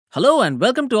Hello and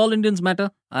welcome to All Indians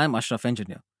Matter. I am Ashraf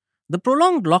Engineer. The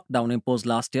prolonged lockdown imposed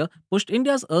last year pushed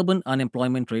India's urban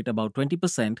unemployment rate about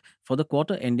 20% for the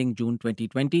quarter ending June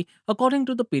 2020, according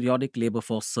to the periodic Labour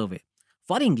Force survey.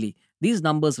 Worryingly, these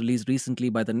numbers released recently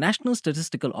by the National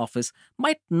Statistical Office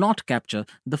might not capture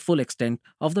the full extent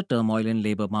of the turmoil in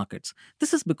labour markets.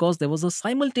 This is because there was a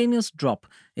simultaneous drop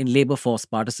in labour force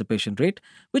participation rate,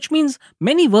 which means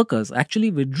many workers actually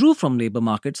withdrew from labour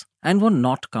markets and were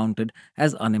not counted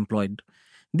as unemployed.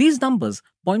 These numbers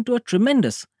point to a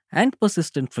tremendous and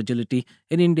persistent fragility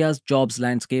in India's jobs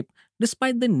landscape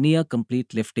despite the near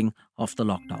complete lifting of the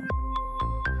lockdown.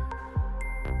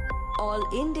 All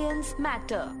Indians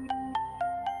matter.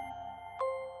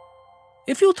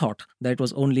 If you thought that it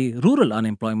was only rural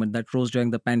unemployment that rose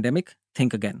during the pandemic,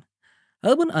 think again.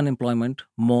 Urban unemployment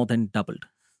more than doubled.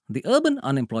 The urban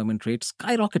unemployment rate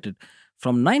skyrocketed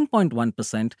from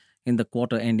 9.1% in the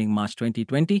quarter ending March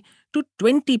 2020 to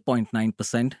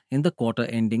 20.9% in the quarter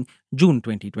ending June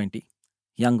 2020.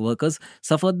 Young workers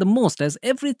suffered the most as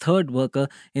every third worker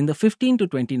in the 15 to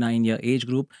 29-year age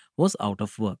group was out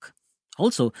of work.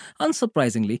 Also,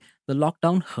 unsurprisingly, the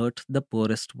lockdown hurt the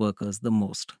poorest workers the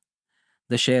most.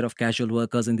 The share of casual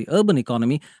workers in the urban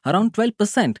economy, around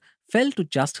 12%, fell to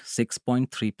just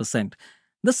 6.3%.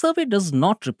 The survey does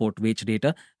not report wage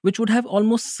data, which would have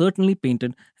almost certainly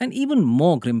painted an even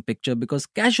more grim picture because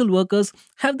casual workers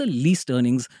have the least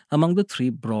earnings among the three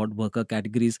broad worker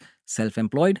categories: self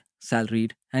employed,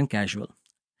 salaried, and casual.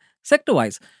 Sector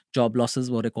wise, job losses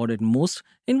were recorded most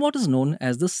in what is known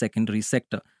as the secondary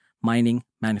sector: mining,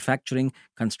 manufacturing,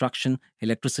 construction,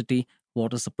 electricity,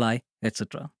 water supply,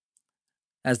 etc.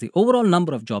 As the overall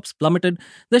number of jobs plummeted,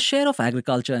 the share of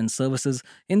agriculture and services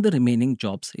in the remaining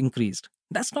jobs increased.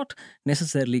 That's not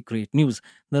necessarily great news.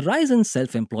 The rise in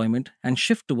self employment and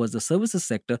shift towards the services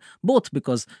sector, both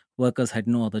because workers had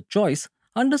no other choice,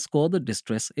 underscore the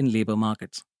distress in labor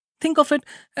markets. Think of it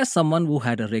as someone who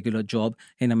had a regular job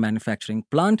in a manufacturing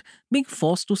plant being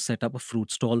forced to set up a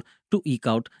fruit stall to eke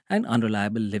out an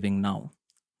unreliable living now.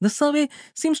 The survey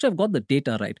seems to have got the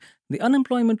data right. The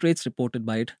unemployment rates reported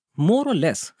by it more or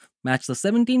less match the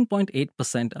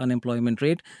 17.8% unemployment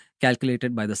rate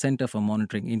calculated by the Center for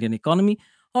Monitoring Indian Economy,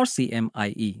 or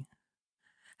CMIE.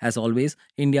 As always,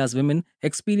 India's women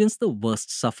experience the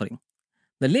worst suffering.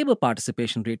 The labor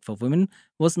participation rate for women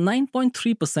was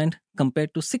 9.3%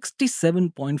 compared to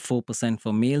 67.4%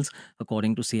 for males,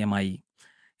 according to CMIE.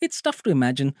 It's tough to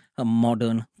imagine a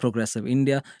modern, progressive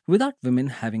India without women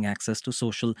having access to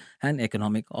social and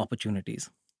economic opportunities.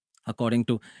 According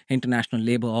to International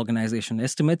Labour Organization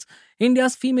estimates,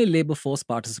 India's female labour force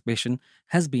participation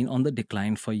has been on the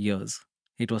decline for years.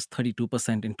 It was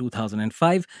 32% in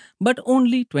 2005, but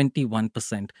only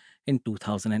 21% in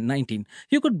 2019.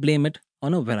 You could blame it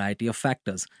on a variety of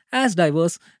factors, as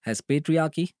diverse as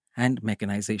patriarchy and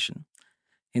mechanization.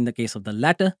 In the case of the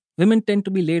latter, women tend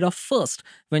to be laid off first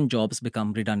when jobs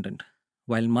become redundant.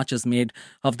 While much is made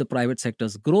of the private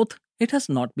sector's growth, it has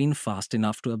not been fast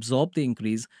enough to absorb the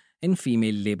increase in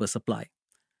female labor supply.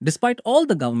 Despite all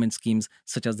the government schemes,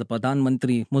 such as the Pradhan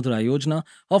Mantri Mudra Yojana,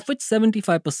 of which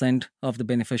 75% of the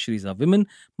beneficiaries are women,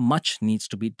 much needs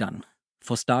to be done.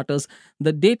 For starters,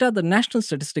 the data the National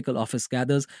Statistical Office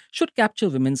gathers should capture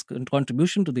women's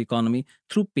contribution to the economy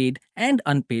through paid and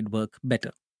unpaid work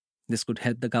better. This could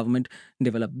help the government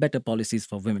develop better policies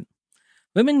for women.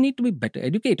 Women need to be better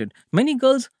educated. Many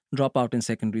girls drop out in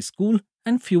secondary school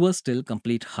and fewer still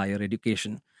complete higher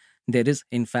education. There is,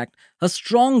 in fact, a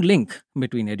strong link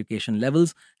between education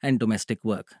levels and domestic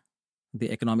work.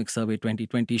 The Economic Survey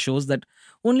 2020 shows that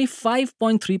only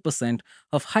 5.3%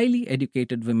 of highly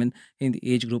educated women in the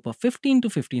age group of 15 to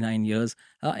 59 years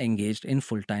are engaged in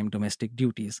full time domestic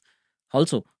duties.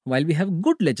 Also, while we have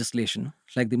good legislation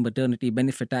like the Maternity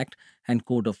Benefit Act and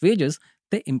Code of Wages,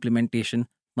 the implementation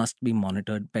must be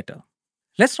monitored better.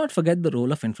 Let's not forget the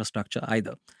role of infrastructure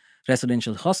either.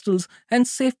 Residential hostels and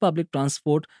safe public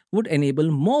transport would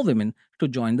enable more women to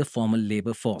join the formal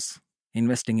labor force.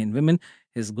 Investing in women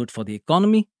is good for the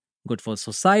economy, good for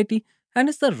society, and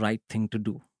is the right thing to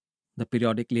do. The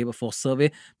periodic labor force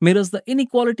survey mirrors the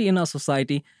inequality in our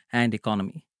society and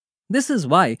economy. This is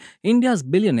why India's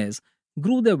billionaires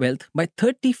grew their wealth by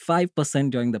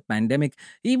 35% during the pandemic,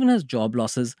 even as job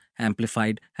losses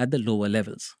amplified at the lower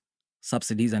levels.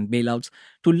 Subsidies and bailouts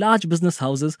to large business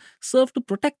houses serve to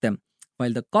protect them,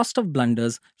 while the cost of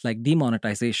blunders like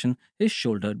demonetization is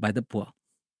shouldered by the poor.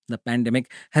 The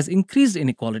pandemic has increased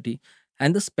inequality,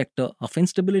 and the specter of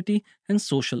instability and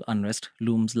social unrest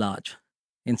looms large.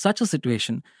 In such a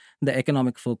situation, the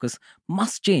economic focus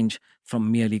must change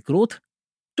from merely growth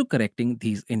to correcting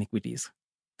these inequities.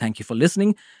 Thank you for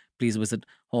listening. please visit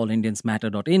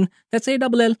allindiansmatter.in. That's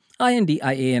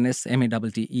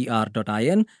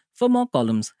ALLINDIANSMATTER.in for more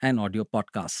columns and audio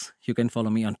podcasts. You can follow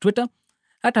me on Twitter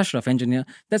at Ashraf Engineer.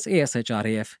 That's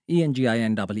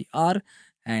ASHRAFENGINER.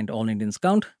 And All Indians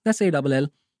Count. That's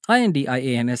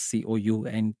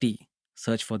ALLINDIANSCOUNT.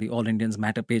 Search for the All Indians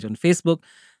Matter page on Facebook.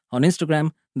 On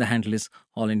Instagram, the handle is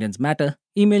All Indians Matter.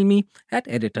 Email me at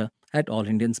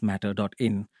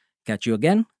editor@allindiansmatter.in. Catch you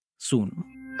again soon.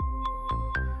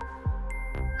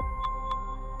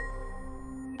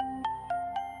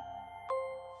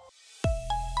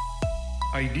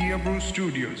 Idea Brew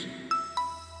Studios.